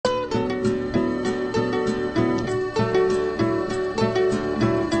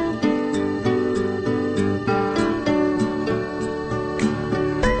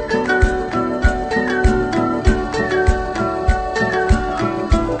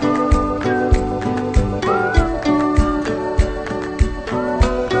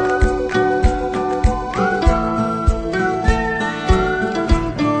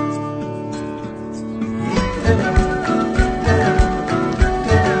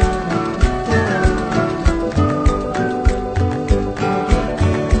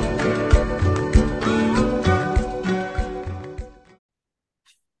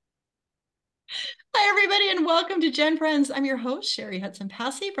Gen Friends. I'm your host, Cheri Hudson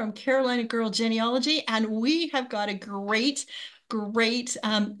Passey from Carolina Girl Genealogy, and we have got a great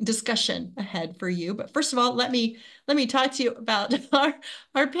discussion ahead for you. But first of all, let me talk to you about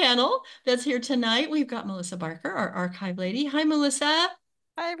our panel that's here tonight. We've got Melissa Barker, our archive lady. Hi, Melissa.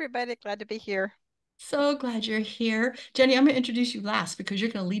 Hi, everybody. Glad to be here. So glad you're here. Jenny, I'm going to introduce you last because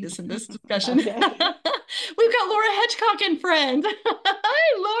you're going to lead us in this discussion. Okay. We've got Laura Hedgecock and friend.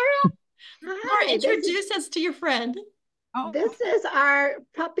 Hi, Laura. Laura, Hi, introduce us to your friend. this is our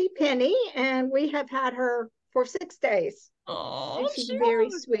puppy Penny, and we have had her for 6 days. Oh, And she's very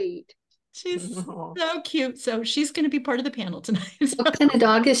sweet. she's so cute. So she's going to be part of the panel tonight. What kind of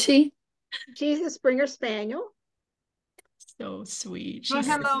dog is she? She's a Springer Spaniel. So sweet. Well,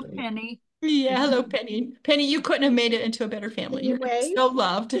 She's hello, so sweet. Penny. Yeah, hello, Penny. Penny, you couldn't have made it into a better family. You're so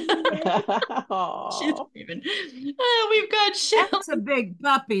loved. She's even. We've got Shelley. That's a big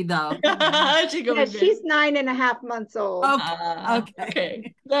puppy, though. She's 9.5 months old.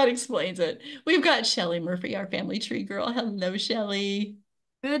 Okay, that explains it. We've got Shelley Murphy, our family tree girl. Hello, Shelley.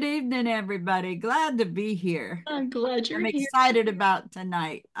 Good evening, everybody. Glad to be here. I'm glad you're here. I'm excited about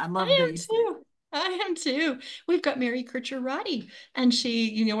tonight. I love these. I am too. We've got Mary Kircher Roddy, and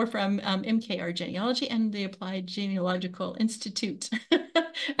she, we're from MKR Genealogy and the Applied Genealogical Institute.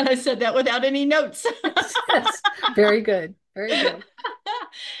 And I said that without any notes. Yes. Very good. Very good.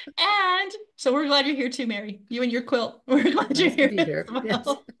 And so we're glad you're here too, Mary. You and your quilt. We're glad you're here. Well. Yes.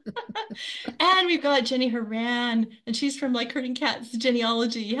 And we've got Jenny Hawran, and she's from Like Herding Cats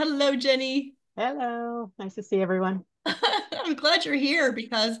Genealogy. Hello, Jenny. Hello. Nice to see everyone. I'm glad you're here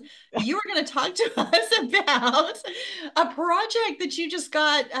because you were going to talk to us about a project that you just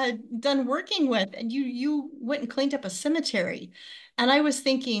got done working with, and you went and cleaned up a cemetery. And I was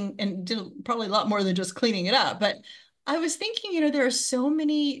thinking, and did probably a lot more than just cleaning it up, but I was thinking, there are so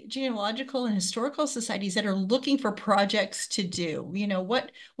many genealogical and historical societies that are looking for projects to do.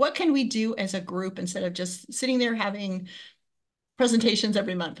 What can we do as a group instead of just sitting there having presentations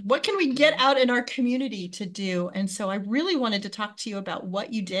every month? What can we get out in our community to do? And so I really wanted to talk to you about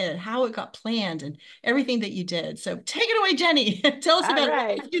what you did, how it got planned, and everything that you did. So take it away, Jenny. Tell us about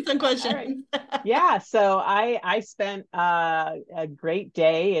it. Ask you some questions. Yeah, so I spent a great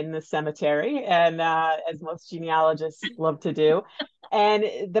day in the cemetery, and as most genealogists love to do. And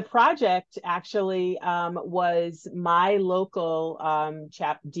the project actually was my local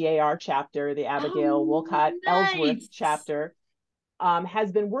DAR chapter, the Abigail Wolcott Ellsworth chapter.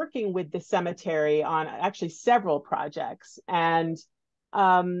 Has been working with the cemetery on actually several projects. And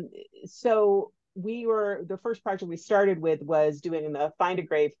so the first project we started with was doing the Find a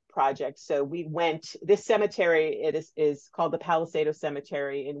Grave project. So we went, this cemetery, it is called the Palisado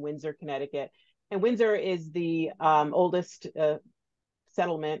Cemetery in Windsor, Connecticut. And Windsor is the oldest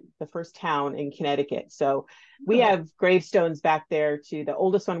settlement, the first town in Connecticut. So we have gravestones back there to the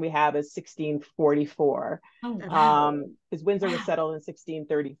oldest one we have is 1644. Because Windsor was settled in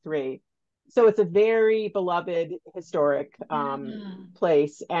 1633. So it's a very beloved historic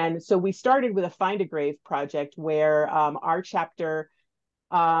place. And so we started with a Find a Grave project where our chapter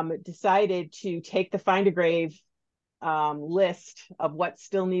decided to take the Find a Grave list of what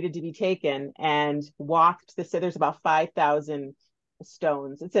still needed to be taken and walked so there's about 5,000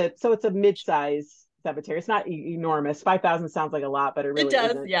 stones. It's a mid-size cemetery. It's not enormous. 5,000 sounds like a lot, but it really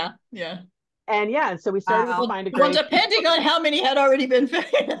isn't. Yeah. And so we started with Find a Grave. Well, depending on how many had already been found.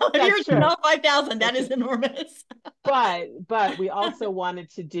 If you're not 5,000, that is enormous. But we also wanted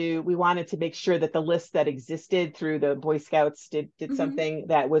to make sure that the list that existed through the Boy Scouts did something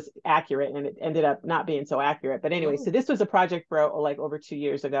that was accurate, and it ended up not being so accurate. But anyway, so this was a project for like over 2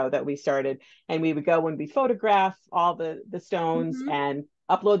 years ago that we started, and we would go and we photograph all the stones and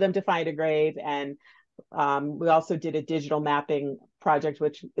upload them to Find a Grave. And we also did a digital mapping project,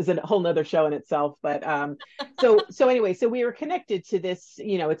 which is a whole nother show in itself. But so anyway, so we were connected to this,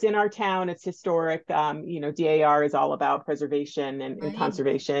 it's in our town, it's historic. DAR is all about preservation and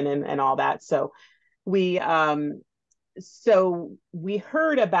conservation and all that. So we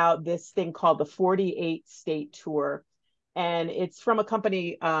heard about this thing called the 48 State Tour. And it's from a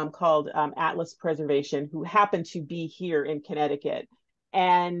company called Atlas Preservation, who happened to be here in Connecticut.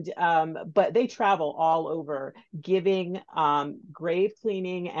 And but they travel all over giving grave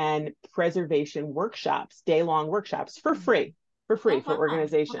cleaning and preservation workshops, day-long workshops for free for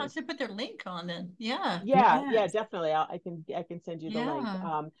organizations. We'll have to put their link on then. Yeah, definitely. I can send you the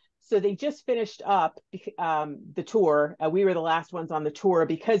link. So they just finished up the tour. We were the last ones on the tour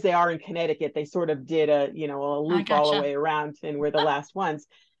because they are in Connecticut. They sort of did a loop all the way around, and we're the last ones.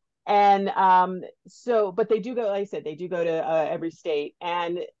 And but they do go, like I said, they do go to every state.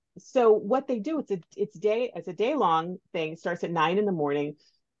 And so what they do, it's a day long thing. It starts at 9 in the morning.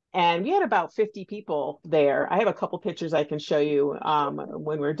 And we had about 50 people there. I have a couple pictures I can show you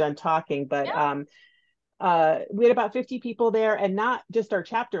when we're done talking, but we had about 50 people there, and not just our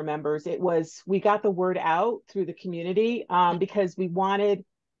chapter members. We got the word out through the community because we wanted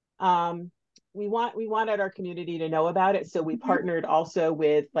our community to know about it. So we partnered also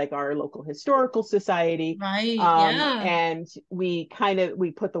with like our local historical society. Right. And we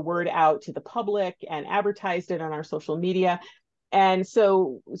put the word out to the public and advertised it on our social media. And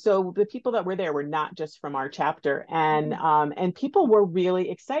so the people that were there were not just from our chapter, and people were really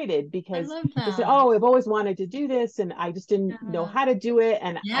excited because they said, "Oh, I've always wanted to do this, and I just didn't know how to do it,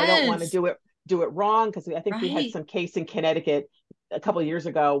 and I don't want to do it wrong," because I think we had some case in Connecticut a couple of years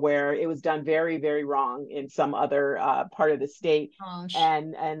ago where it was done very, very wrong in some other part of the state. Gosh.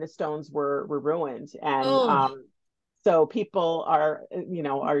 And the stones were ruined, and so people are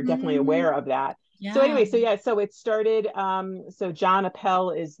definitely aware of that. Yeah. So anyway, so it started. So John Appel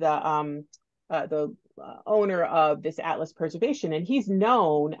is the owner of this Atlas Preservation, and he's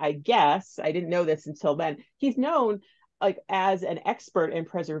known, I guess, I didn't know this until then, he's known like as an expert in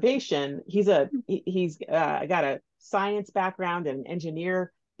preservation. He's got a science background and engineering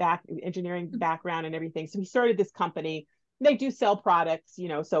background and everything. So he started this company. They do sell products,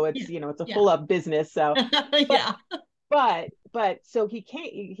 so it's it's a full up business. So but so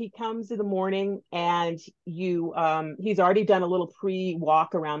he comes in the morning, and he's already done a little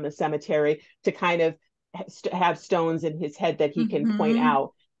pre-walk around the cemetery to kind of have stones in his head that he can point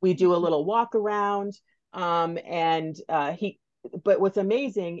out. We do a little walk around, but what's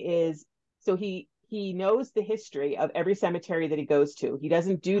amazing is, so he knows the history of every cemetery that he goes to. He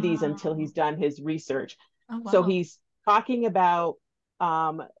doesn't do these until he's done his research. So he's talking about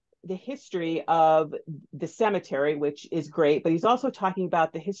the history of the cemetery, which is great, but he's also talking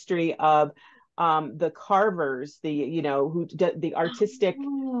about the history of the carvers, the artistic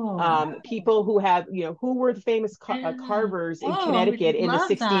people who have, who were the famous carvers in Connecticut in the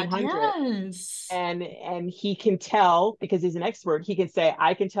 1600s. And he can tell, because he's an expert, he can say,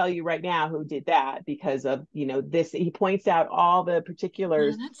 I can tell you right now who did that because of, this. He points out all the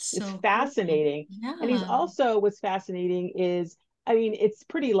particulars. It's fascinating. Cool. And he's also, what's fascinating is, I mean, it's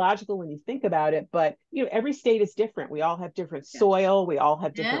pretty logical when you think about it, but every state is different. We all have different soil. We all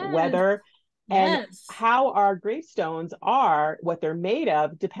have different weather. And how our gravestones are, what they're made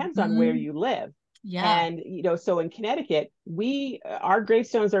of, depends on where you live. And so in Connecticut, our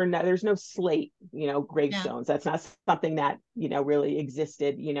gravestones there's no slate, gravestones. That's not something that really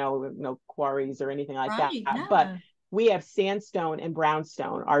existed, no quarries or anything like that. But we have sandstone and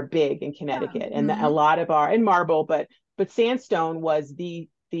brownstone are big in Connecticut, and a lot of and marble, but sandstone was the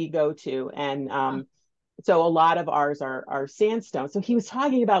go-to, and so a lot of ours are sandstone. So he was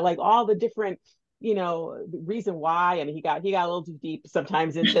talking about like all the different, the reason why. I mean, he got a little too deep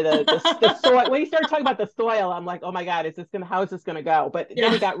sometimes into the soil. When he started talking about the soil, I'm like, oh my God, how is this gonna go? But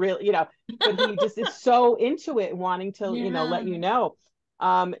then he got real, but he just is so into it, wanting to, let you know.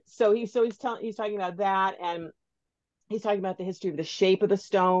 So he's talking about that, and he's talking about the history of the shape of the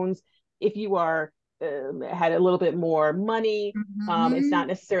stones. If you had a little bit more money, it's not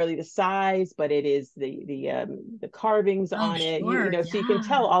necessarily the size, but it is the carvings on it. So you can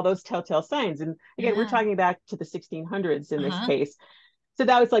tell all those telltale signs. And again, we're talking back to the 1600s in this case. So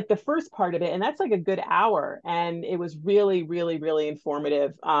that was like the first part of it, and that's like a good hour, and it was really, really, really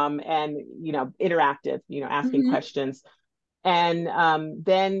informative, and interactive. Asking questions, and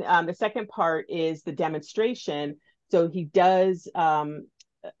then the second part is the demonstration. So he does.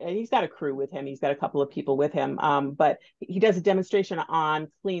 And he's got a crew with him. He's got a couple of people with him. But he does a demonstration on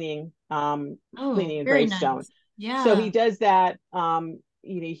cleaning a gravestone. Nice. So he does that.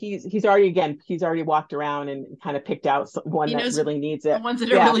 He's already walked around and kind of picked out one that really needs it. The ones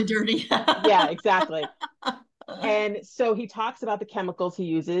that are really dirty. Yeah, exactly. And so he talks about the chemicals he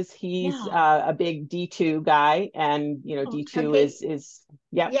uses. He's a big D2 guy, and D2 is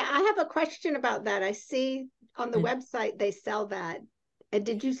Yeah, I have a question about that. I see on the website they sell that. And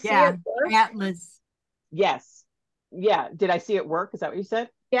did you see it work? Atlas. Yes. Yeah. Did I see it work? Is that what you said?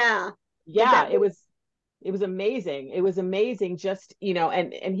 Yeah. Yeah. It was amazing. It was amazing. Just,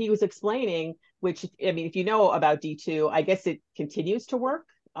 and he was explaining, which, I mean, if you know about D2, I guess it continues to work.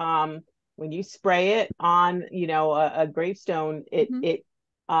 When you spray it on, a gravestone, you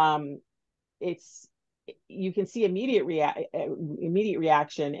can see immediate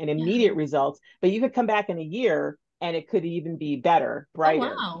reaction and immediate results, but you could come back in a year and it could even be better,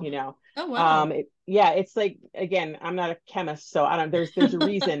 brighter. Oh, wow. It's like, again, I'm not a chemist, so I don't. There's a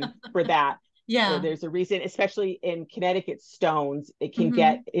reason for that. Yeah. So there's a reason, especially in Connecticut stones, it can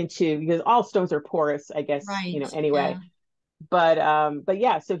get into, because all stones are porous, I guess, Right. anyway. But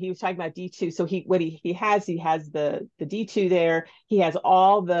yeah, so he was talking about D2. So he has the D2 there. He has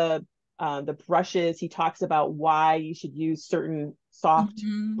all the brushes. He talks about why you should use certain soft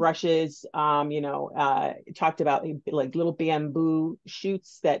brushes. Talked about like little bamboo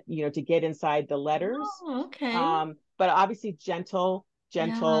shoots that, to get inside the letters. Oh, okay. But obviously gentle.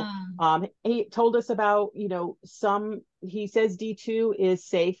 Yeah. He told us about, he says D2 is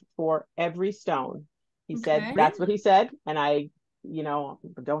safe for every stone. He said that's what he said, and I,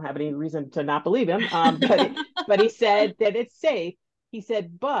 don't have any reason to not believe him. But he said that it's safe. He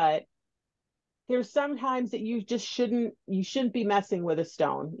said, but there's sometimes that you shouldn't be messing with a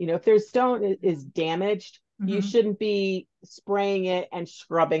stone. If there's stone is damaged, you shouldn't be spraying it and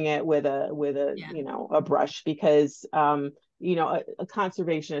scrubbing it with a brush, because a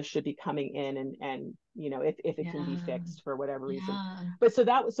conservationist should be coming in and if it can be fixed for whatever reason. But so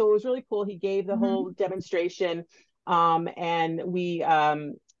it was really cool. He gave the whole demonstration, and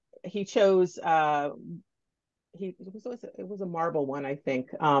he chose it was a marble one, I think,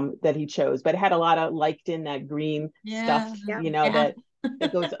 that he chose, but it had a lot of lictin, that green stuff, that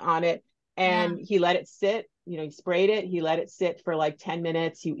goes on it. And he let it sit, he sprayed it, he let it sit for like 10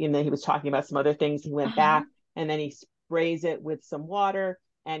 minutes. And then he was talking about some other things. He went back, and then he sprays it with some water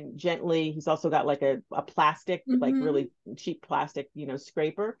and gently. He's also got like a plastic, like really cheap plastic,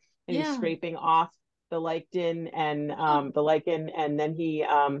 scraper, and he's scraping off the lictin and then he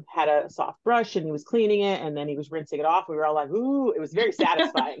had a soft brush and he was cleaning it, and then he was rinsing it off. We were all like, ooh, it was very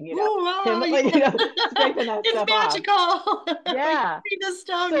satisfying, Ooh, wow, him, scraping that it's stuff magical off. Yeah. the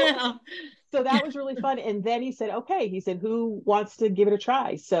stone now. So that was really fun. And then he said, okay, who wants to give it a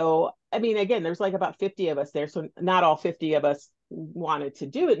try? So, I mean, again, there's like about 50 of us there. So not all 50 of us wanted to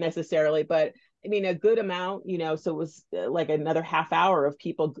do it necessarily, but I mean, a good amount, so it was like another half hour of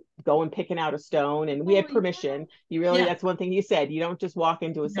people going, picking out a stone, and we had permission. That's one thing he said. You don't just walk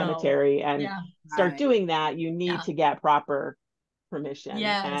into a cemetery and start doing that. You need to get proper permission.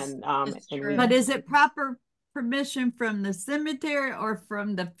 Yes, and but is it proper permission from the cemetery or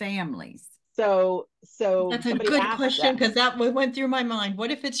from the families? So that's a good question, because that went through my mind.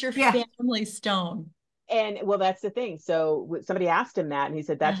 What if it's your family stone? And well, that's the thing. So somebody asked him that, and he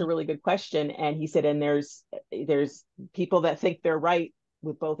said, that's a really good question. And he said, and there's people that think they're right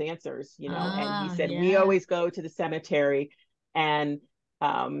with both answers, and he said, we always go to the cemetery and,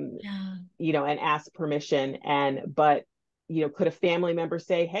 and ask permission. But, could a family member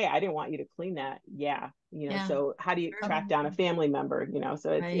say, hey, I didn't want you to clean that? So how do you track down a family member?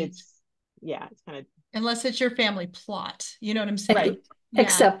 So it's kind of. Unless it's your family plot, you know what I'm saying? Right.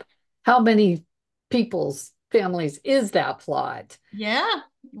 Except how many people's families is that plot? Yeah.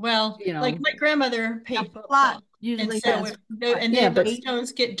 Well, like my grandmother paid for a plot. Usually, and so but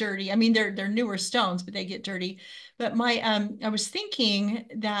stones get dirty. I mean, they're newer stones, but they get dirty. But I was thinking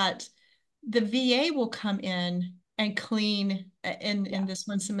that the VA will come in and clean in this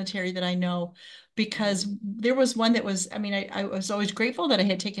one cemetery that I know, because there was one that was, I mean, I was always grateful that I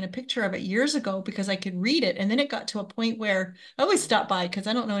had taken a picture of it years ago because I could read it. And then it got to a point where I always stop by because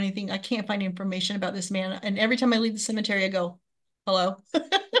I don't know anything. I can't find information about this man. And every time I leave the cemetery, I go, hello.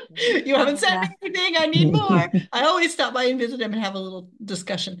 You haven't sent me anything. I need more. I always stop by and visit him and have a little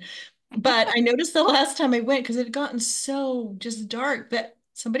discussion. But I noticed the last time I went, because it had gotten so just dark, that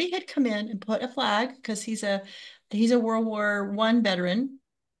somebody had come in and put a flag, because he's a World War I veteran.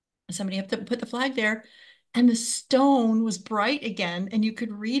 Somebody had to put the flag there, and the stone was bright again, and you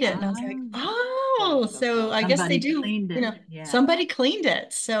could read it. And I was like, oh, so I guess they do. Somebody cleaned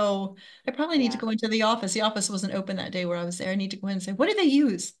it. So I probably need to go into the office. The office wasn't open that day where I was there. I need to go in and say, what did they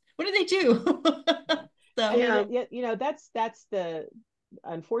use? What did they do? So that's the.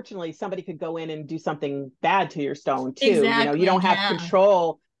 Unfortunately, somebody could go in and do something bad to your stone too. Exactly, you don't have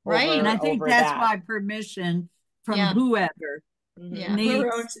control, right? And I think that's why permission from whoever.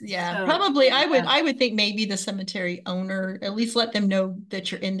 Probably. I would think maybe the cemetery owner at least let them know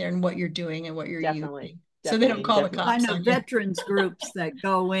that you're in there and what you're doing and what you're using, so they don't call the cops. I know veterans groups that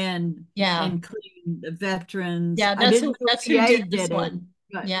go in and clean the veterans. That's who did this one.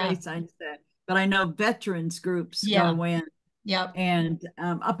 But I know veterans groups go in. Yep. And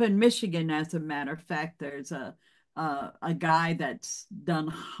up in Michigan, as a matter of fact, there's a guy that's done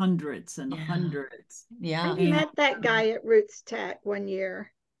hundreds and hundreds. I met that guy at Roots Tech one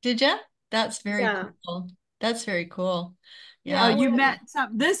year. Did you? That's very cool. That's very cool. Yeah. You met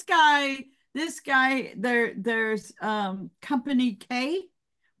this guy. There's Company K,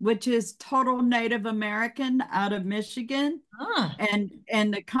 which is total Native American out of Michigan. Ah.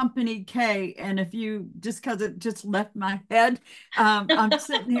 And the company K, and if you, just because it just left my head, I'm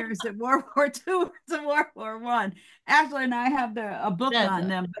sitting here, is it World War II, it's a World War One. Ashley and I have a book on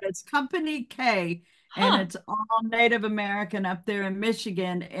them, but it's company K, and it's all Native American up there in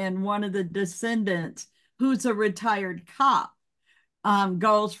Michigan, and one of the descendants, who's a retired cop,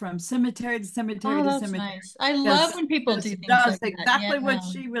 goes from cemetery to cemetery to cemetery. Nice. I love when people do things like that. Exactly what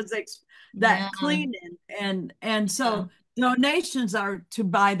she was cleaning, and so donations are to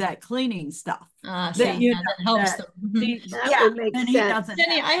buy that cleaning stuff. That helps them. That would make sense.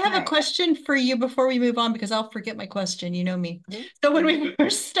 Jenny, I have a question for you before we move on, because I'll forget my question. You know me. So when we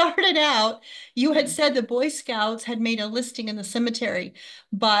first started out, you had said the Boy Scouts had made a listing in the cemetery,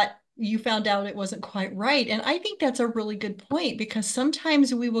 but you found out it wasn't quite right. And I think that's a really good point, because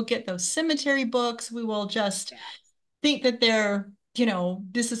sometimes we will get those cemetery books. We will just think that they're, you know,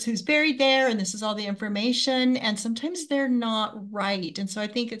 this is who's buried there and this is all the information. And sometimes they're not right. And so I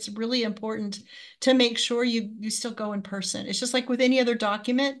think it's really important to make sure you still go in person. It's just like with any other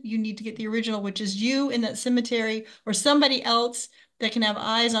document, you need to get the original, which is you in that cemetery or somebody else that can have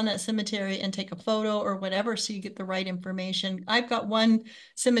eyes on that cemetery and take a photo or whatever, so you get the right information. I've got one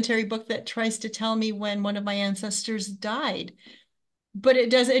cemetery book that tries to tell me when one of my ancestors died, but it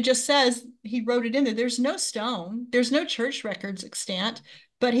just says he wrote it in there. There's no stone, there's no church records extant,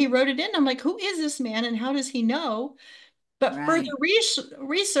 but he wrote it in. I'm like, who is this man and how does he know? But further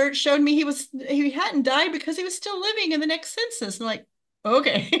research showed me he hadn't died because he was still living in the next census. I'm like,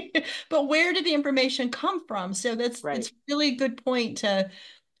 okay, but where did the information come from? So it's really a good point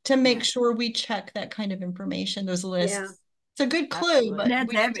to make sure we check that kind of information, those lists. Yeah. It's a good clue. Absolutely. But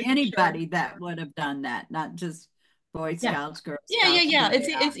we have anybody that would have done that, not just Boy Scouts, Girl Scouts. Yeah.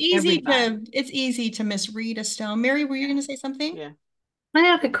 It's easy to misread a stone. Mary, were you going to say something? Yeah. I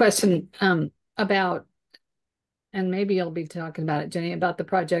have a question about, and maybe you'll be talking about it, Jenny, about the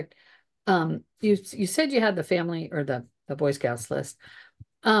project. You said you had the family or the Boy Scouts list.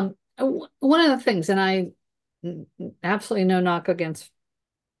 One of the things, and I absolutely no knock against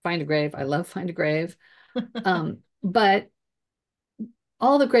Find a Grave. I love Find a Grave. But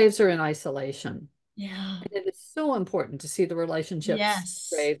all the graves are in isolation. Yeah. And it is so important to see the relationships.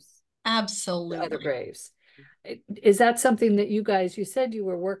 Yes. Graves. Absolutely. To other graves. Is that something that you said you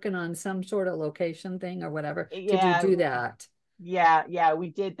were working on some sort of location thing or whatever? Yeah. Did you do that? Yeah, we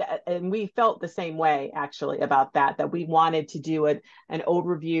did that. And we felt the same way actually about that we wanted to do an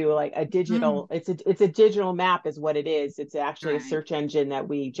overview, like a digital, it's a digital map is what it is. It's actually a search engine that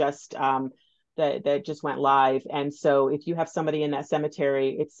we just, that just went live. And so if you have somebody in that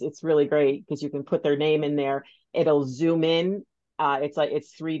cemetery, it's really great because you can put their name in there. It'll zoom in. It's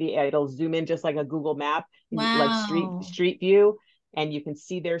 3D. It'll zoom in just like a Google map, like street view. And you can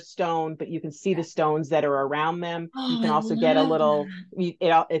see their stone, but you can see the stones that are around them. You can also get a little,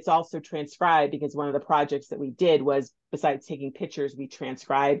 it's also transcribed, because one of the projects that we did was, besides taking pictures, we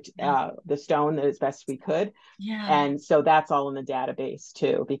transcribed the stone as best we could. Yeah. And so that's all in the database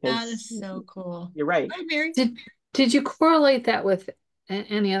too, because that is so cool. You're right. Hi, Mary. Did you correlate that with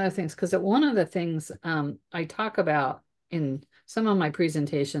any other things? Because one of the things I talk about in some of my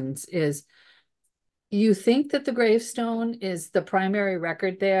presentations is, you think that the gravestone is the primary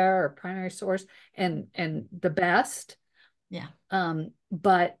record there or primary source and the best. Yeah.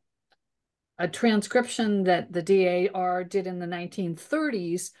 But a transcription that the DAR did in the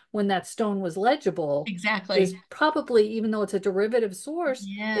 1930s when that stone was legible is probably, even though it's a derivative source,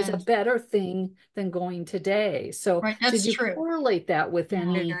 is a better thing than going today. So did you correlate that with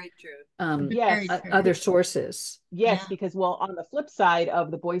any other sources? Yes, because on the flip side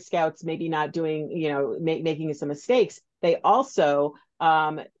of the Boy Scouts maybe not doing, making some mistakes, they also,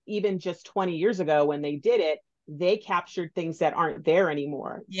 even just 20 years ago when they did it, they captured things that aren't there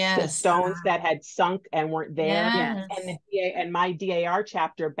anymore. Yes. Stones that had sunk and weren't there. Yes. And my DAR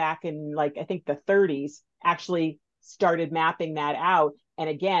chapter back in I think the 30s actually started mapping that out. And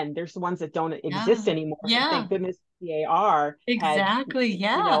again, there's the ones that don't exist anymore. Yeah. Thank goodness DAR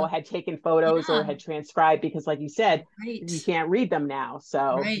had taken photos or had transcribed, because like you said, you can't read them now.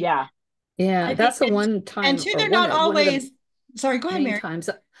 So yeah, that's the one time. And two, they're not always. Sorry, go ahead, Mary.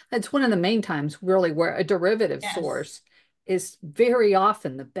 It's one of the main times really where a derivative source is very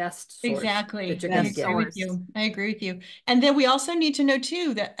often the best source. Exactly. That you're going to get. I agree with you. And then we also need to know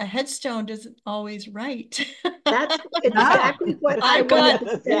too that a headstone isn't always right. That's exactly what I've got.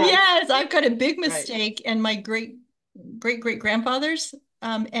 Yes, I've got a big mistake, and my great grandfather's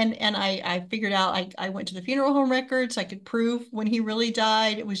And I figured out I went to the funeral home records. I could prove when he really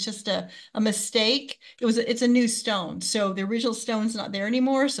died. It was just a mistake. It's a new stone. So the original stone's not there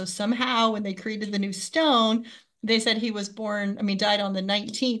anymore. So somehow when they created the new stone, they said he was born, I mean, died on the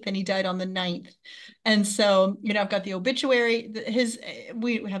 19th and he died on the 9th. And so, I've got the obituary,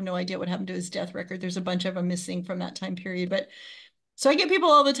 we have no idea what happened to his death record. There's a bunch of them missing from that time period. But so I get people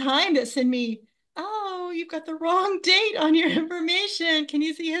all the time that send me, oh, you've got the wrong date on your information. Can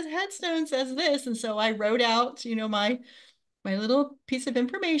you see his headstone says this? And so I wrote out, my little piece of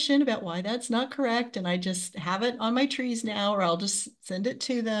information about why that's not correct. And I just have it on my trees now, or I'll just send it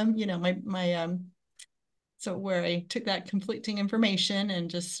to them, so where I took that conflicting information and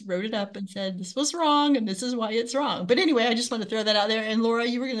just wrote it up and said, this was wrong and this is why it's wrong. But anyway, I just want to throw that out there. And Laura,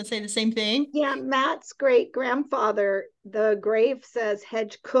 you were going to say the same thing? Yeah, Matt's great grandfather, the grave says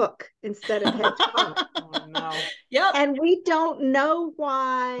Hedgecock instead of Hedgecock. Oh, no. Yep. And we don't know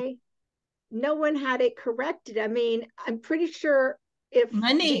why no one had it corrected. I mean, I'm pretty sure if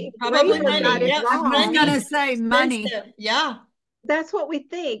money, probably money. Got it wrong, I was going to say money. Yeah. That's what we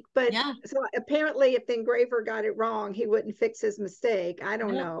think, but yeah. So apparently if the engraver got it wrong, he wouldn't fix his mistake. I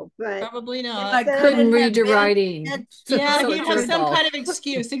don't know, but probably not. I couldn't read your writing. Yeah, he'd have some kind of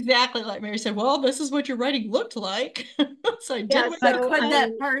excuse. Exactly, like Mary said, well, this is what your writing looked like. So I did. But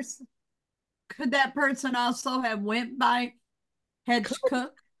could that person also have went by Hedgecock?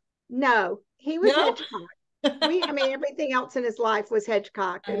 No, he was Hedgecock. I mean, everything else in his life was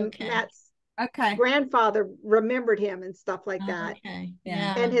Hedgecock, and Matt's grandfather remembered him and stuff like that. Okay.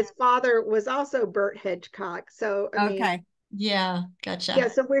 Yeah. And his father was also Bert Hedgecock. So I mean, yeah, gotcha. Yeah,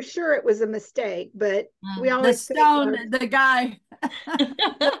 so we're sure it was a mistake, but we always the stone, the guy,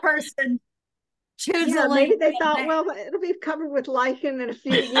 the person choosing. Yeah, maybe they thought, well, it'll be covered with lichen in a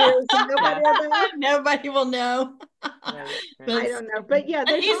few years, and nobody will know. I don't know, but yeah,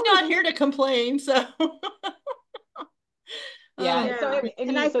 he's not here to complain, so. Yeah. So I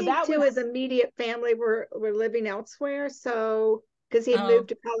think that too, his immediate family were living elsewhere. So because he had moved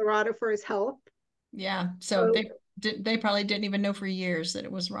to Colorado for his health. Yeah. So they probably didn't even know for years that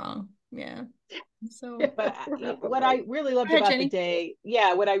it was wrong. Yeah. So but what I really loved about the day,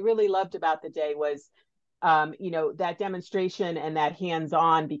 what I really loved about the day was that demonstration and that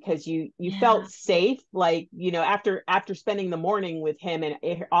hands-on, because you felt safe, like, after spending the morning with him and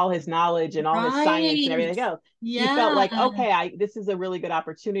all his knowledge and all his science and everything else, you felt like, okay, this is a really good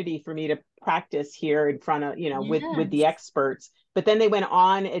opportunity for me to practice here in front of, with the experts. But then they went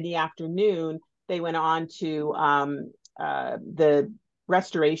on in the afternoon, they went on to the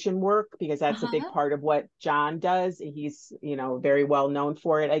restoration work, because that's a big part of what John does. He's, very well known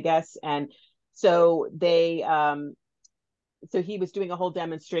for it, I guess. And so they, so he was doing a whole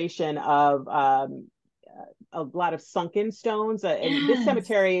demonstration of a lot of sunken stones. And this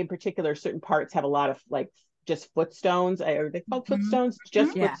cemetery in particular, certain parts have a lot of like just footstones. Are they called footstones?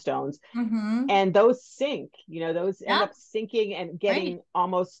 Just footstones. And those sink, those end up sinking and getting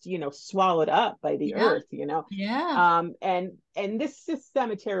almost, swallowed up by the earth, and this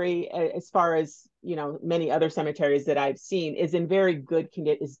cemetery, as far as, many other cemeteries that I've seen, is in very good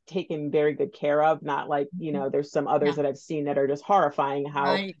condition, is taken very good care of. Not like, there's some others that I've seen that are just horrifying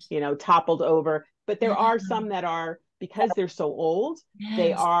how, toppled over. But there are some that are, because they're so old,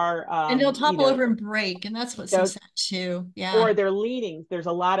 they are and they'll topple over and break, and that's what's so sad too. Or they're leaning. There's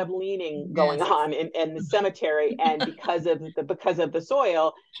a lot of leaning going on in the cemetery, and because of the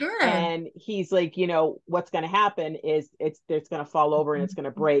soil. And he's like, what's going to happen is it's going to fall over and it's going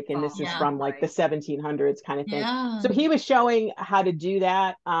to break, and this is from like the 1700s kind of thing. So he was showing how to do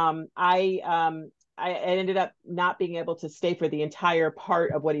that. I ended up not being able to stay for the entire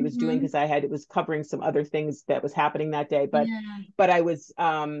part of what he was doing, because it was covering some other things that was happening that day. But I was,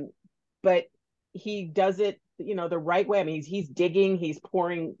 but he does it, the right way. I mean, he's digging, he's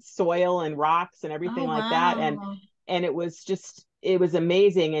pouring soil and rocks and everything like that. And it was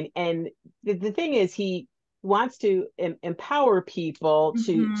amazing. And the thing is, he wants to empower people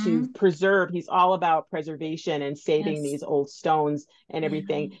to preserve. He's all about preservation and saving these old stones and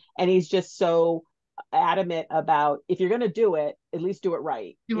everything. And he's just so adamant about, if you're going to do it, at least do it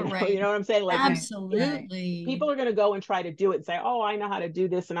right. You know what I'm saying? Like, absolutely, people are going to go and try to do it and say, oh, I know how to do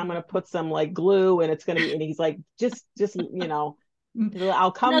this, and I'm going to put some like glue, and it's going to be, and he's like, just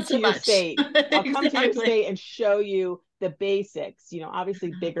I'll come to your state. I'll come to your state and show you the basics,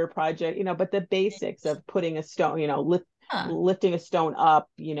 obviously bigger project, but the basics of putting a stone, lifting a stone up,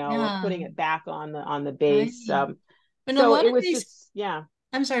 putting it back on the base. But so it was just,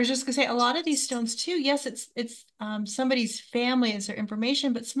 I'm sorry, I was just gonna say, a lot of these stones too, yes, it's somebody's family, it's their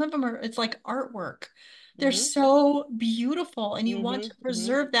information, but some of them it's like artwork. They're so beautiful, and you want to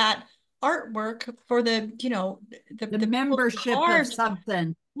preserve that artwork for the, you know, the membership of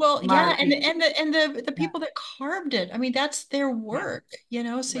something. Well, yeah, and the people that carved it. I mean, that's their work, you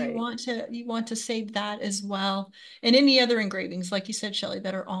know. So you want to save that as well, and any other engravings, like you said, Shelley,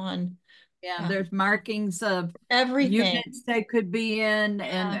 that are on. Yeah, there's markings of everything units they could be in,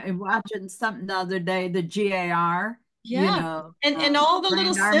 and watching something the other day, the GAR. Yeah, you know, and all the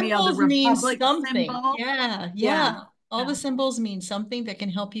little symbols mean something. Symbol. Yeah. All the symbols mean something that can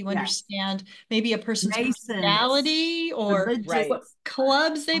help you understand maybe a person's personality, or what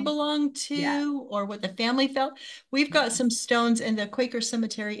clubs they belong to, or what the family felt. We've got some stones in the Quaker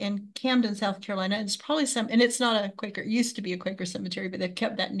Cemetery in Camden, South Carolina. And it's probably and it's not a Quaker, it used to be a Quaker cemetery, but they've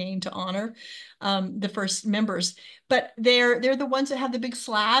kept that name to honor the first members. But they're the ones that have the big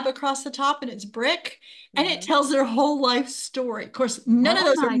slab across the top, and it's brick, and it tells their whole life story. Of course, none of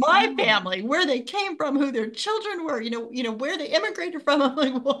those are my family, where they came from, who their children were, you know, where they immigrated from. I'm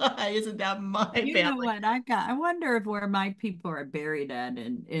like, why isn't that my family? You know what I wonder if where my people are buried at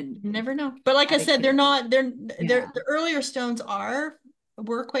in never know. But like I said, they're the earlier stones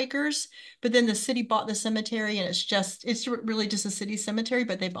were Quakers, but then the city bought the cemetery, and it's really just a city cemetery,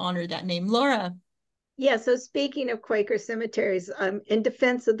 but they've honored that name. Laura. Yeah, so speaking of Quaker cemeteries, in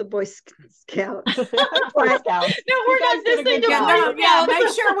defense of the Boy Scouts. Boy Scouts. No, we're not listening to Boy Scouts. Yeah, make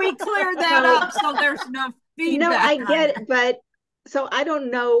sure we clear that up so there's no feedback. No, I get it, but so I don't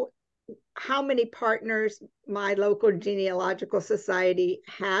know how many partners my local genealogical society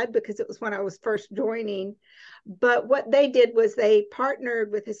had, because it was when I was first joining. But what they did was they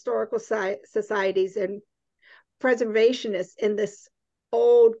partnered with historical societies and preservationists in this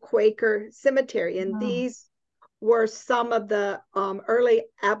old Quaker cemetery, and these were some of the early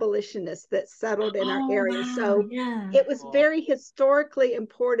abolitionists that settled in our area. So it was very historically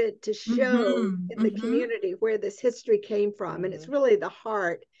important to show in the community where this history came from, and it's really the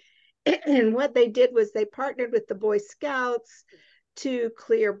heart. And what they did was they partnered with the Boy Scouts to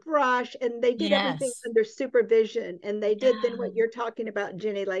clear brush, and they did everything under supervision. And they did then what you're talking about,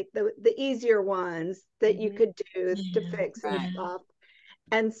 Jenny, like the easier ones that you could do to fix and stuff.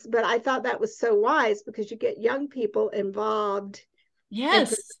 But I thought that was so wise, because you get young people involved in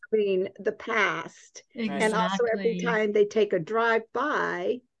preserving the past. And also every time they take a drive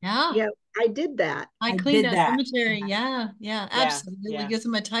by, I did that. I cleaned that cemetery. Yeah, absolutely. Gives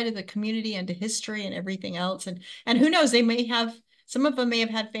them a tie to the community and to history and everything else. And who knows, some of them may have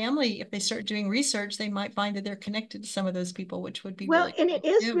had family. If they start doing research, they might find that they're connected to some of those people, which would be really cool. And it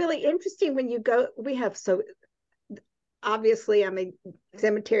is really interesting when you go. Obviously, I'm a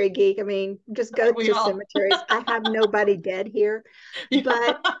cemetery geek. I mean, just go to cemeteries. I have nobody dead here,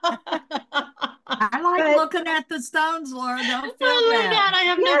 but I like looking at the stones, Laura. Don't feel bad. I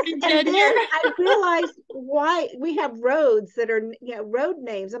have nobody dead here. I realized why we have roads that are road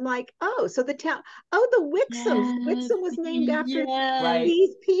names. I'm like, oh, so the town. Oh, the Wixoms. Wixom was named after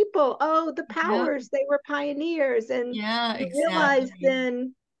these people. Oh, the Powers. They were pioneers, and you realize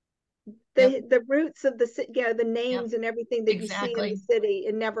then. The roots of the names and everything that you see in the city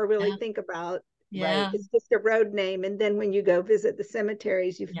and never really think about. It's just a road name. And then when you go visit the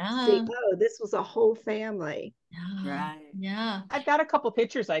cemeteries, you see, oh, this was a whole family. I've got a couple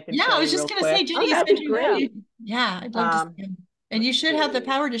pictures I can show I was just going to say, Jenny, that'd be great. I'd love to see them. And you should have the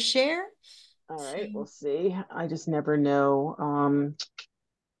power to share. All right, we'll see. I just never know.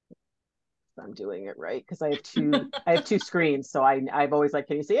 I'm doing it right, because I have two screens, so I've always like,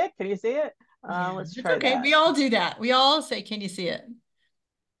 can you see it? Can you see it? Let's try that. We all do that. We all say, can you see it?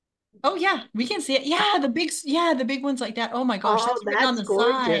 Oh yeah, we can see it. The big ones like that. Oh my gosh, that's right on the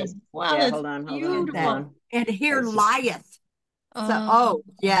side. Wow, that's hold on. And here lieth. So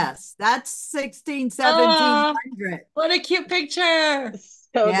yes, that's 1700. What a cute picture.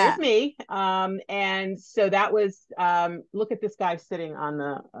 So there's me. And so that was, look at this guy sitting on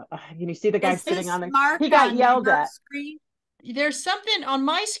the, can you see the guy sitting on the, he got yelled at. Screen? There's something on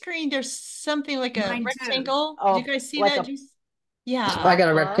my screen. There's something like a rectangle. Did you guys see that? I got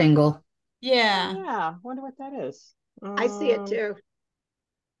a rectangle. Yeah. Wonder what that is. I see it too.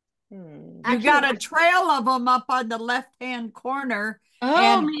 You got a trail of them up on the left-hand corner.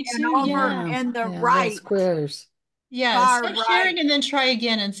 Me too. Over in the right. Squares. Stop sharing and then try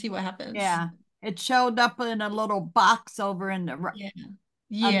again and see what happens. It showed up in a little box over in the right.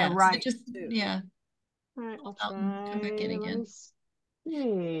 On the right. All right, I'll come back in again.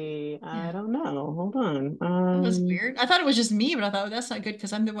 Hey, I don't know. Hold on. That was weird. I thought it was just me, but I thought that's not good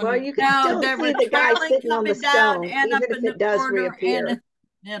because I'm the one. Well, you can still see the guy sitting on the stone, even if it does reappear.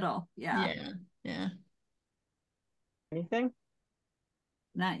 Middle, Yeah. Anything?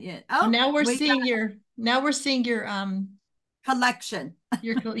 Not yet. Oh, Oh, now we're we seeing got your collection.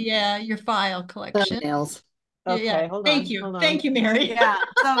 your file collection. Thumbnails. Okay, Yeah. hold Thank on. you. Hold on. Thank you, Mary. Yeah.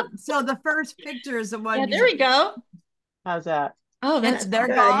 So the first picture is the one. Yeah, there we go. How's that? Oh, that's They're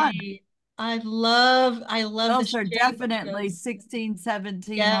great. gone. I love the Those are shape of definitely those. 16,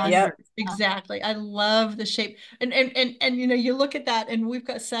 1700. Yes, Yep. exactly. I love the shape. And you know, you look at that and we've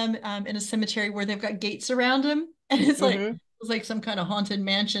got some in a cemetery where they've got gates around them and it's like some kind of haunted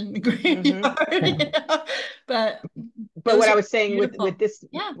mansion graveyard. You know? But what I are was saying beautiful.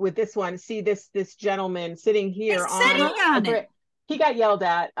 with this one, see this gentleman sitting here He's sitting on it. He got yelled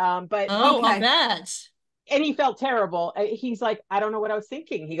at, but oh, I'll bet. And he felt terrible. He's like, I don't know what I was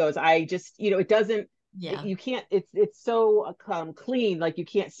thinking. He goes, I just, it doesn't, you can't, it's so clean, like you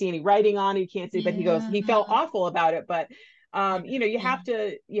can't see any writing on it, you can't see, but he goes, he felt awful about it, but you have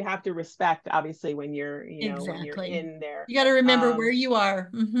to respect, obviously, when you're, when you're in there. You got to remember where you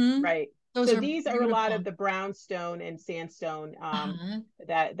are. Right. Those so are these beautiful. are a lot of the brownstone and sandstone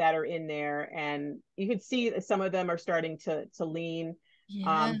that are in there, and you can see some of them are starting to lean.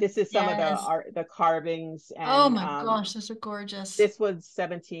 Yes, this is some of the carvings. And, oh my gosh, those are gorgeous. This was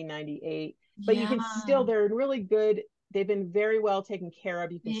 1798, but you can still, they're really good. They've been very well taken care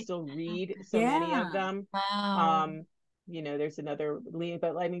of. You can still read so many of them. Wow. There's another lean,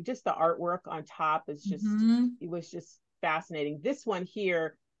 but I mean, just the artwork on top is just, it was just fascinating. This one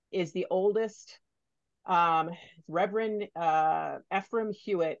here is the oldest, Reverend Ephraim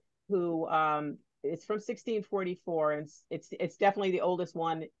Hewitt, who it's from 1644, and it's definitely the oldest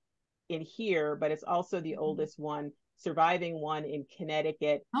one in here, but it's also the oldest one, surviving one in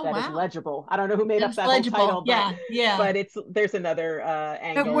Connecticut is legible. I don't know who made up that whole title, but but there's another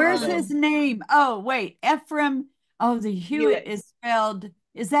angle. But where's his name? Oh, wait, Ephraim. Oh, the Hewitt is spelled.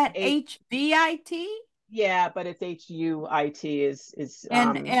 Is that H-V-I-T? Yeah, but it's H-U-I-T is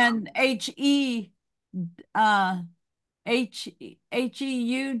and H-E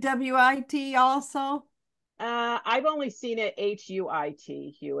H-E-U-W-I-T also. I've only seen it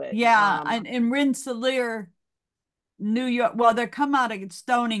H-U-I-T, Hewitt. Yeah, and in Rensselaer, New York. Well, they come out of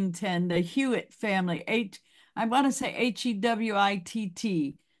Stonington, the Hewitt family. I want to say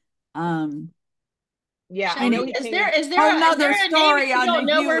H-E-W-I-T-T. Yeah, I know. Is there another story? You don't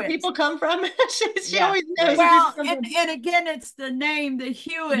know where people come from. she always knows. Well, and again, it's the name, the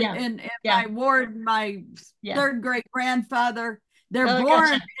Hewitt, and my ward, my third great grandfather. They're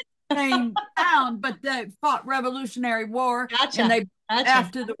born in the same town, but they fought Revolutionary War, and they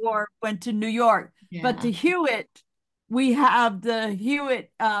after the war went to New York. But the Hewitt, we have the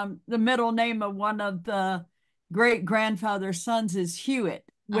Hewitt. The middle name of one of the great grandfather's sons is Hewitt.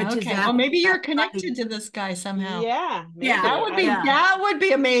 Which is well, maybe you're connected to this guy somehow. Yeah, that would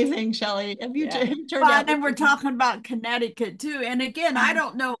be amazing, Shelley. Have you turned out? And we're talking about Connecticut too. And again, I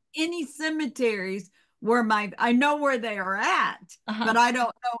don't know any cemeteries where I know where they are at, but I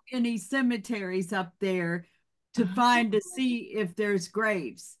don't know any cemeteries up there to find to see if there's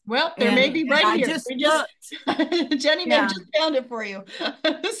graves. Well, there may be right here. Jenny may have just found it for you.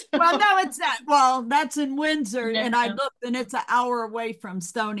 Well, no, it's not. Well, that's in Windsor, and I looked, and it's an hour away from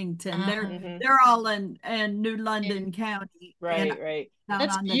Stonington. They're all in New London County. Right.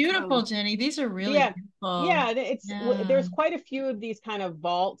 That's beautiful, Jenny. These are really beautiful. Yeah, there's quite a few of these kind of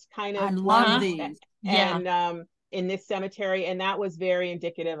vaults, kind of. I love these. And in this cemetery, and that was very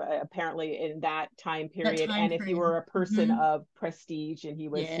indicative, apparently, in that time period. If you were a person of prestige, and he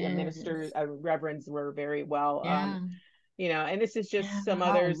was a minister, reverends were very well, and this is just some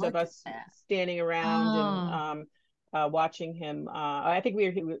others of us standing around and watching him. I think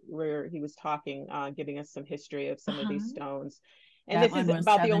where he was talking, giving us some history of some of these stones. And this is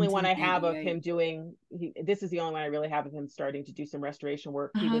about the only one I have of him doing. This is the only one I really have of him starting to do some restoration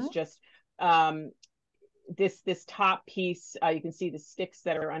work. He was just. This top piece, you can see the sticks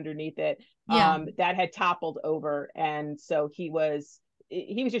that are underneath it, that had toppled over, and so he was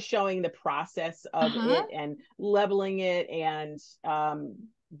just showing the process of it and leveling it and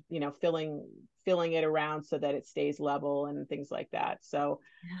filling it around so that it stays level and things like that. So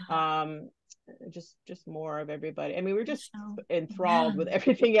just more of everybody. I mean, we're just enthralled with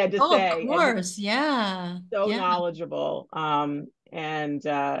everything he had to say. Of course, so knowledgeable, and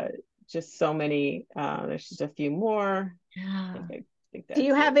just so many. There's just a few more. I think do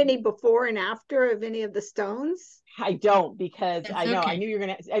you have any before and after of any of the stones? I don't, because I knew you were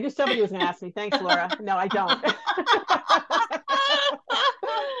gonna. I knew somebody was gonna ask me. Thanks, Laura. No, I don't.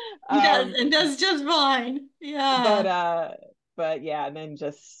 He does just fine. Yeah. but yeah, and then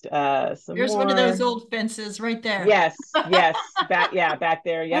just some There's more. one of those old fences right there. Yes, back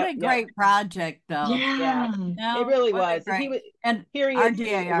there. What a great project, though. Yeah. It really was. And he was, and here he our is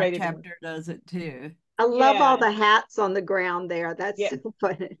DAR ready chapter does it too. I love all the hats on the ground there. That's so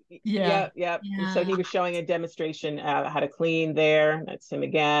funny. Yep. And so he was showing a demonstration how to clean there. That's him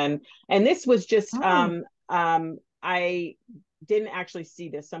again. And this was just I didn't actually see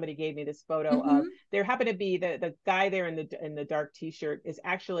this. Somebody gave me this photo of, there happened to be the guy there in the dark t-shirt is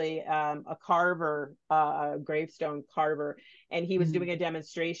actually a carver, a gravestone carver, and he was doing a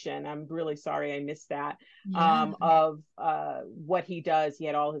demonstration. I'm really sorry I missed that. Of what he does. He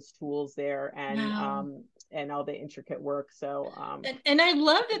had all his tools there, and all the intricate work. So and I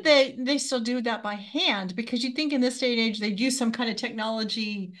love that they still do that by hand, because you think in this day and age they'd use some kind of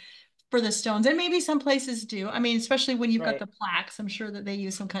technology for the stones, and maybe some places do. I mean, especially when you've got the plaques, I'm sure that they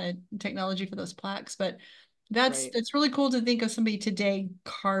use some kind of technology for those plaques. But that's really cool to think of somebody today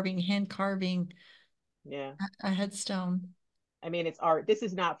hand carving a headstone. I mean, it's art. This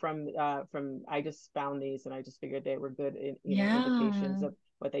is not from I just found these and I just figured they were good indications of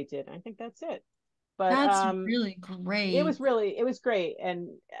what they did. I think that's it. But that's really great. It was great. And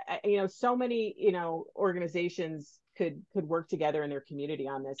so many organizations could work together in their community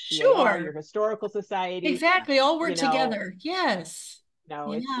on this. Sure. Your historical society. Exactly. All work together. Yes.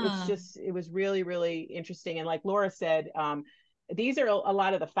 It was really, really interesting. And like Laura said, these are a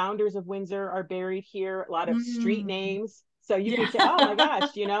lot of the founders of Windsor are buried here, a lot of street names. So you can say, oh my gosh,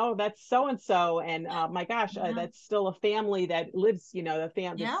 that's so-and-so. And my gosh, that's still a family that lives,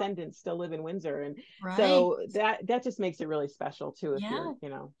 the descendants still live in Windsor. And so that just makes it really special too, if you're,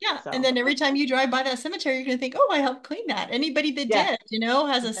 So. And then every time you drive by that cemetery, you're going to think, oh, I helped clean that. Anybody that did,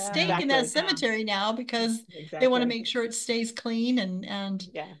 has a stake in that cemetery now, because they want to make sure it stays clean and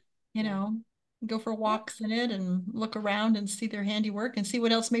go for walks in it and look around and see their handiwork and see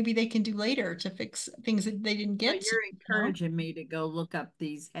what else maybe they can do later to fix things that they didn't get. You're encouraging me to go look up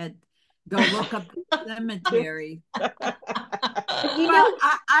the cemetery.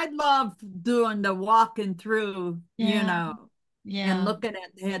 I love doing the walking through, and looking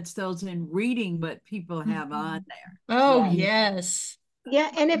at the headstones and reading what people have on there. Oh, yes.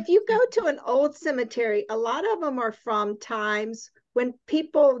 Yeah, and if you go to an old cemetery, a lot of them are from times when we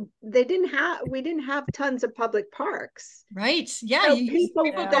didn't have tons of public parks. Right. Yeah. So people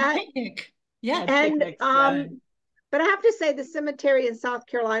picnic. Yeah. And but I have to say, the cemetery in South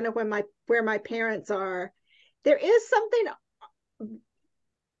Carolina, where my parents are, there is something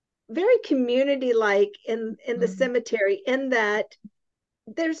very community-like in the cemetery, in that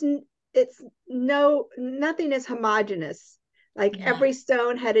nothing is homogeneous. Like every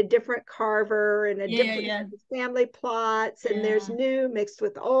stone had a different carver and a different family plots, and there's new mixed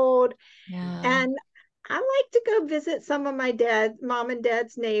with old. And I like to go visit some of my mom and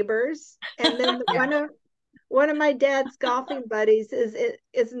dad's neighbors. And then one of my dad's golfing buddies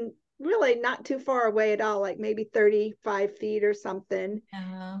is really not too far away at all, like maybe 35 feet or something.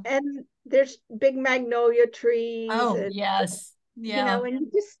 And there's big magnolia trees. Oh, yes. Yeah.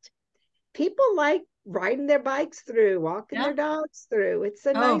 And people like riding their bikes through, walking their dogs through. It's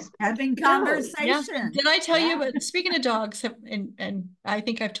a nice having conversation. Yeah. Did I tell you? But speaking of dogs, and I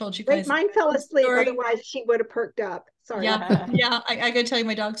think I've told you guys. Mine fell asleep. Otherwise, she would have perked up. Sorry. Yeah, I gotta tell you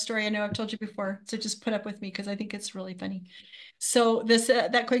my dog story. I know I've told you before, so just put up with me because I think it's really funny. So this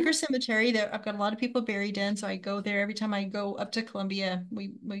that Quaker cemetery that I've got a lot of people buried in, so I go there every time I go up to Columbia.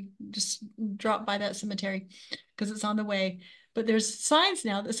 We just drop by that cemetery because it's on the way. But there's signs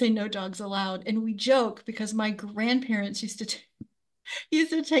now that say no dogs allowed, and we joke because my grandparents used to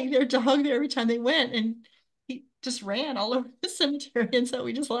take their dog there every time they went, and he just ran all over the cemetery. And so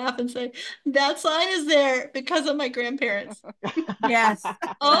we just laugh and say, that sign is there because of my grandparents. Yes.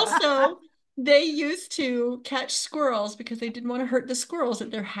 Also, they used to catch squirrels because they didn't want to hurt the squirrels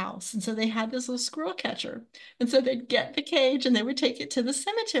at their house. And so they had this little squirrel catcher. And so they'd get the cage and they would take it to the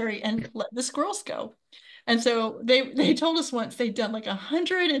cemetery and let the squirrels go. And so they told us once they'd done like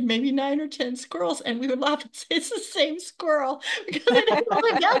 100 and maybe 9 or 10 squirrels, and we would laugh and say it's the same squirrel because they didn't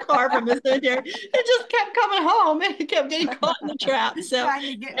really get far from the cemetery. It just kept coming home and it kept getting caught in the trap. So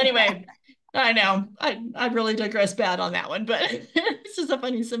anyway, I know I really digress bad on that one, but it's just a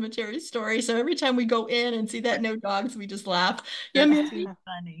funny cemetery story. So every time we go in and see that no dogs, we just laugh. Yeah,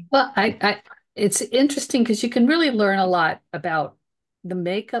 funny. Well, it's interesting because you can really learn a lot about the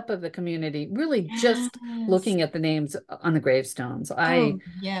makeup of the community, really just looking at the names on the gravestones.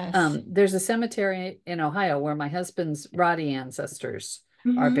 There's a cemetery in Ohio where my husband's Roddy ancestors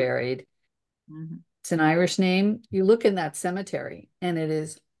are buried. It's an Irish name. You look in that cemetery and it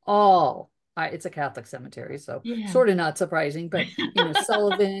is all it's a Catholic cemetery, so Yeah. sort of not surprising, but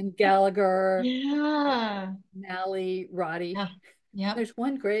Sullivan, Gallagher, Yeah. Nally, Roddy. Yeah. Yeah. There's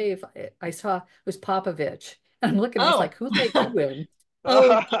one grave I saw, it was Popovich. I'm looking, I was Oh. like, who let you in?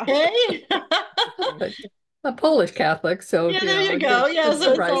 Okay. A Polish Catholic, so Yeah, there you go. it's, Yeah, it's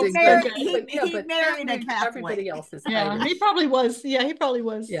so it's all surprising. so But, good. He married a Catholic. Everybody else is Yeah, Irish. he probably was. Yeah, he probably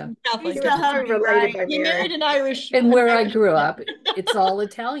was Yeah. Catholic. He's the hubby, related right? by He married marriage. an Irish. And where I Irish grew man. up, it's all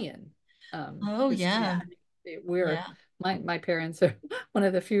Italian. Oh, This- yeah. We're Yeah. my parents are one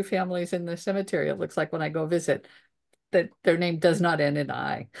of the few families in the cemetery. It looks like when I go visit that their name does not end in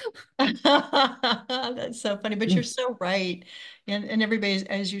I. That's so funny, but you're so right. And everybody,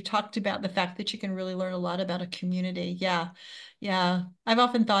 as you talked about the fact that you can really learn a lot about a community. Yeah. Yeah. I've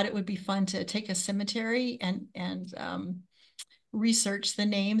often thought it would be fun to take a cemetery and research the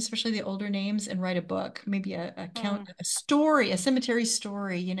names, especially the older names, and write a book, maybe a story, a cemetery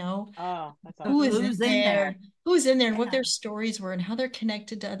story, Oh, that's who awesome. is in there, who's in there, and what Yeah. their stories were, and how they're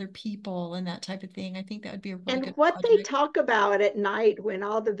connected to other people, and that type of thing. I think that would be a really And good what they project. talk about at night when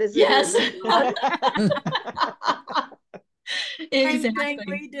all the visitors Yes. are Same thing Exactly.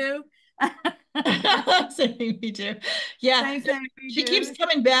 we do. Same thing we do. Yeah. Same thing we She do. keeps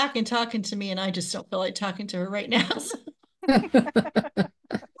coming back and talking to me, and I just don't feel like talking to her right now. But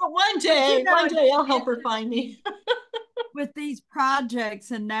one day I'll help her find me. With these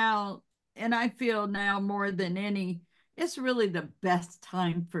projects, and I feel now more than any, it's really the best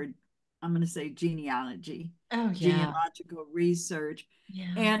time for, I'm going to say, genealogy, Oh, yeah. genealogical research.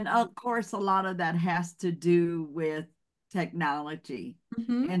 Yeah. And of course, a lot of that has to do with technology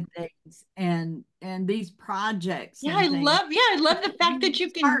and things, and these projects. Yeah, I love the fact that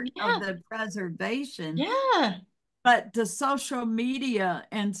you can part of the preservation. Yeah. But the social media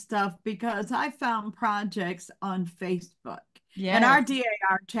and stuff, because I found projects on Facebook. Yeah. And our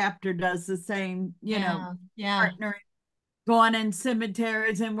DAR chapter does the same, partnering, going in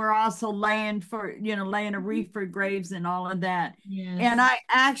cemeteries, and we're also laying a wreath for graves and all of that. Yes. And I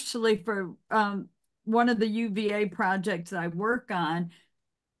actually, for one of the UVA projects I work on,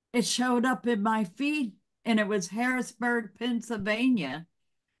 it showed up in my feed, and it was Harrisburg, Pennsylvania.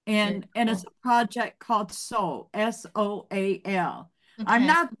 And it's a project called SOAL, SOAL. Okay. I'm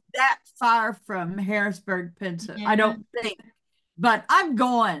not that far from Harrisburg, Pennsylvania, I don't think, but I'm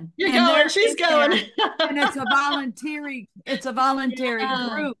going. You're going, she's going. And it's a voluntary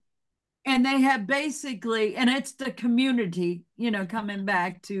group. And they have basically, and it's the community, coming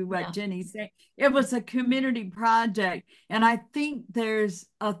back to what Jenny said, it was a community project. And I think there's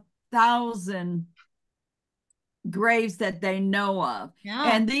 1,000 graves that they know of.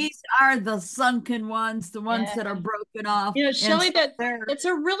 And these are the sunken ones, the ones that are broken off. Shelley, that's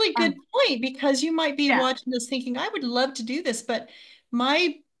a really good point, because you might be watching this thinking, I would love to do this, but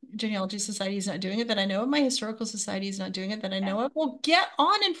my genealogy society is not doing it that I know of. My historical society is not doing it that I know of. Well, get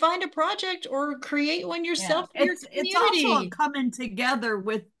on and find a project or create one yourself for your community. It's also coming together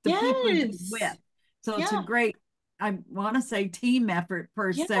with the people you're with. So it's a great, I want to say, team effort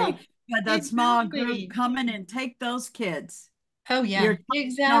per se. But that small group coming and take those kids. Oh, yeah,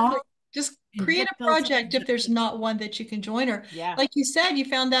 exactly. Just create a project if there's not one that you can join, or like you said, you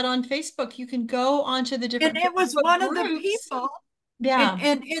found that on Facebook. You can go onto the different. And it was one of the people. Yeah.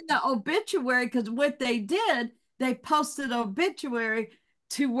 And in the obituary, because what they did, they posted obituary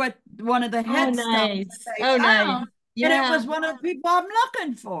to what one of the headstones. Nice. And it was one of the people I'm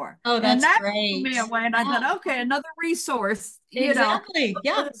looking for. Oh, that's and that great. blew me away. And I thought, okay, another resource. Exactly.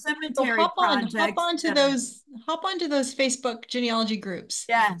 For the cemetery hop onto those Facebook genealogy groups.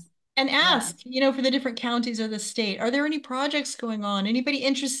 Yes. And ask, for the different counties of the state, are there any projects going on? Anybody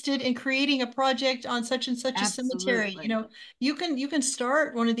interested in creating a project on such and such a cemetery? You can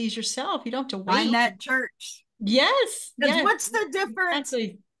start one of these yourself. You don't have to wait. Find that church. Yes. What's the difference?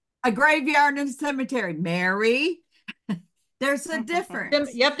 Exactly. A graveyard and a cemetery, Mary. There's a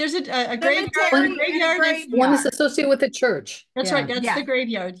difference. Yep, there's a graveyard. One is associated with the church. That's right. That's the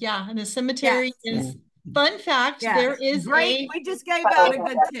graveyard. Yeah, and the cemetery is. Fun fact: there is we just gave out a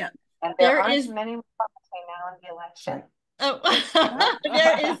good tip. And there aren't many more between now and the election. Oh,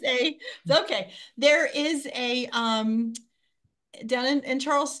 there is a down in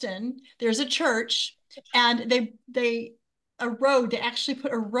Charleston. There's a church, and they actually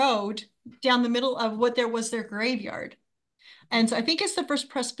put a road down the middle of what there was their graveyard. And so I think it's the First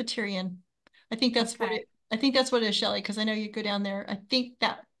Presbyterian. I think that's what it is, Shelley, because I know you go down there. I think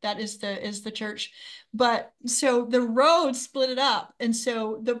That is the church. But so the road split it up. And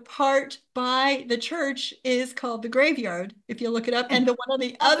so the part by the church is called the graveyard, if you look it up. And the one on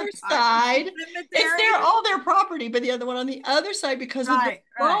the other side, it's all their property, but the other one on the other side, because of the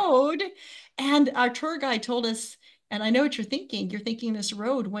road. And our tour guide told us, and I know what you're thinking. You're thinking this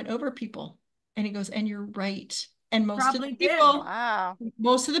road went over people. And he goes, and you're right. And most of the people,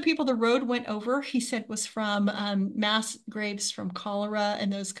 most of the people the road went over, he said, was from mass graves from cholera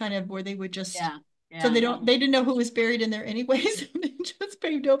and those kind of where they would just, so they didn't know who was buried in there anyways. They just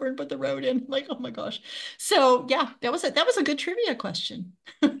paved over and put the road in. Like, oh my gosh. So yeah, that was a good trivia question.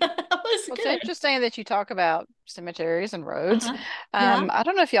 It's interesting that you talk about cemeteries and roads. I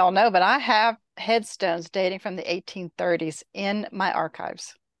don't know if y'all know, but I have headstones dating from the 1830s in my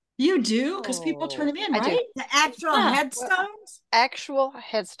archives. You do? Because people turn them in, right? The actual headstones? Actual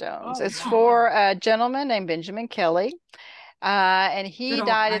headstones. It's for a gentleman named Benjamin Kelly. And he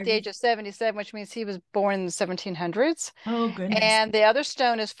died at the age of 77, which means he was born in the 1700s. Oh, goodness. And the other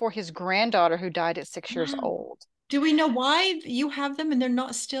stone is for his granddaughter who died at 6 years old. Do we know why you have them and they're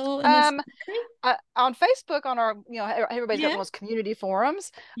not still in this on Facebook, on our, everybody's got those community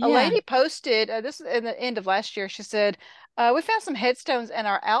forums. A lady posted, this in the end of last year, she said, we found some headstones in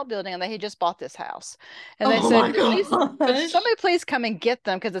our outbuilding and they had just bought this house. And they said, could somebody please come and get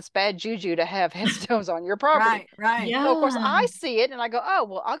them because it's bad juju to have headstones on your property. Right. Yeah. So of course I see it and I go, oh,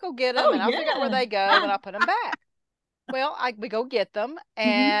 well, I'll go get them and I'll figure out where they go and I'll put them back. Well, we go get them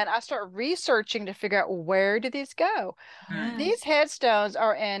and I start researching to figure out where do these go. These headstones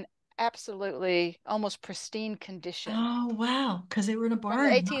are in absolutely almost pristine condition. Oh, wow. Because they were in a barn. From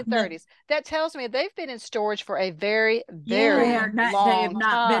the 1830s. That tells me they've been in storage for a very, very long time. They have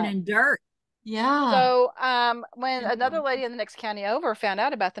not been in dirt. Yeah. So when another lady in the next county over found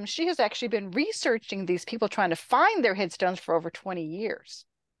out about them, she has actually been researching these people trying to find their headstones for over 20 years.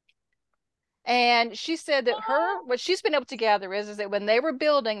 And she said that what she's been able to gather is that when they were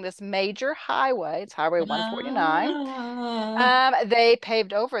building this major highway, it's Highway 149, they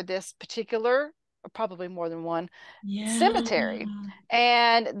paved over this particular, or probably more than one, cemetery.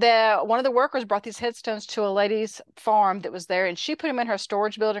 And one of the workers brought these headstones to a lady's farm that was there, and she put them in her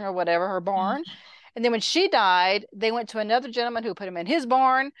storage building or whatever, her barn. And then when she died, they went to another gentleman who put him in his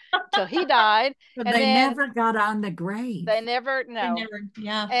barn till he died. But they never got on the grave. They never, no.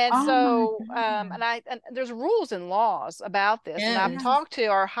 And and there's rules and laws about this. And I've talked to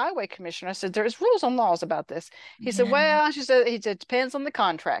our highway commissioner. I said, there's rules and laws about this. He said, well, she said, it depends on the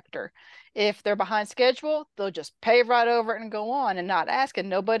contractor. If they're behind schedule, they'll just pave right over it and go on and not ask, and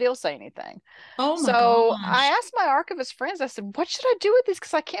nobody will say anything. Oh my so gosh. I asked my archivist friends, I said, what should I do with these?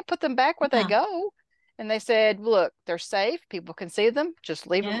 Because I can't put them back where they go. And they said, look, they're safe. People can see them. Just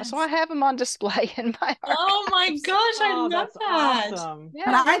leave them. So I have them on display in my archives. Oh my gosh, I love that. Awesome. Yeah.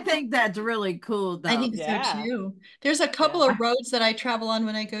 But I think that's really cool, though. I think so too. There's a couple of roads that I travel on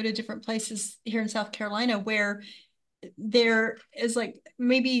when I go to different places here in South Carolina where there is like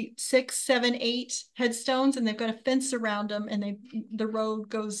maybe 6, 7, 8 headstones and they've got a fence around them and the road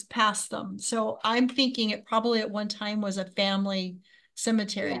goes past them. So I'm thinking it probably at one time was a family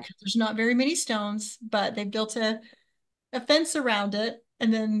cemetery because there's not very many stones, but they built a fence around it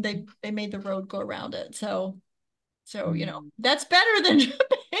and then they made the road go around it. So that's better than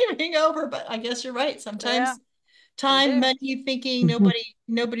paving over, but I guess you're right. Sometimes time, money, thinking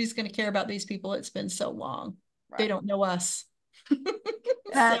nobody's going to care about these people. It's been so long. They don't know us.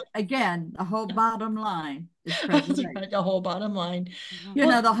 Again, the whole bottom line is preservation. The whole bottom line.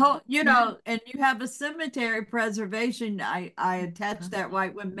 And you have a cemetery preservation. I attach that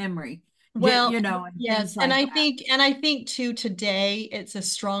right with memory. Well, yes, and I think too today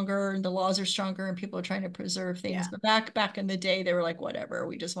the laws are stronger and people are trying to preserve things. But back in the day, they were like, whatever,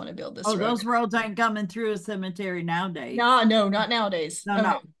 we just want to build this. Oh, those roads ain't coming through a cemetery nowadays. No, not nowadays.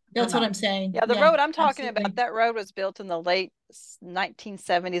 No. That's what I'm saying. Yeah, the road I'm talking about, that road was built in the late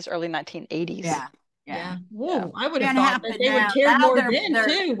 1970s, early 1980s. Yeah. Whoa, I would have thought that they would care more then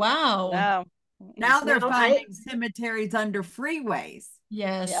too. Wow. Now they're finding cemeteries under freeways.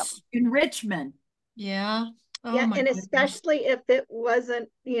 Yes. In Richmond. Yeah. Oh, and goodness. Especially if it wasn't,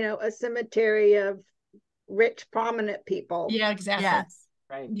 a cemetery of rich, prominent people. Yeah, exactly. Yes.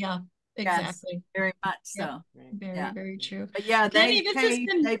 Right. Yeah. Exactly. Yes, very much so. Very true. But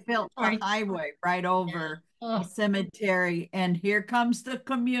they built a highway right over a cemetery, and here comes the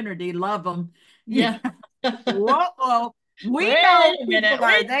community. Love them. Yeah. Whoa. We know people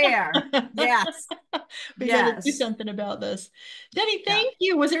are there. Yes. We gotta do something about this. Jenny, thank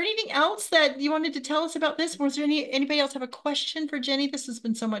you. Was there anything else that you wanted to tell us about this? Was there anybody else have a question for Jenny? This has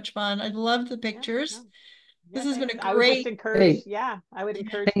been so much fun. I love the pictures. This has been a great. I would just encourage, I would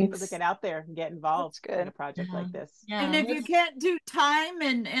encourage people to get out there and get involved in a project like this. Yeah. And if you can't do time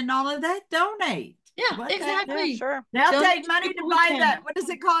and all of that, donate. Yeah, exactly. Sure. They'll take money to buy that. What is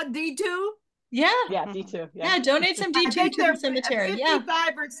it called? D2? Yeah. Yeah, D2. Yeah, donate some D2 to the cemetery. $55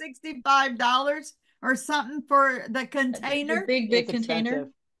 or $65 or something for the container. The big container.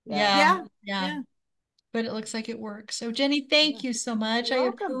 Yeah. But it looks like it works. So Jenny, thank you so much. I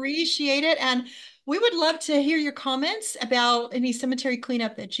appreciate it. And we would love to hear your comments about any cemetery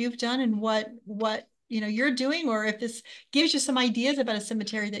cleanup that you've done and what you're doing, or if this gives you some ideas about a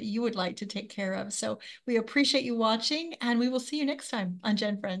cemetery that you would like to take care of. So we appreciate you watching, and we will see you next time on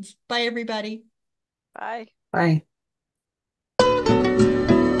GenFriends. Bye, everybody. Bye. Bye.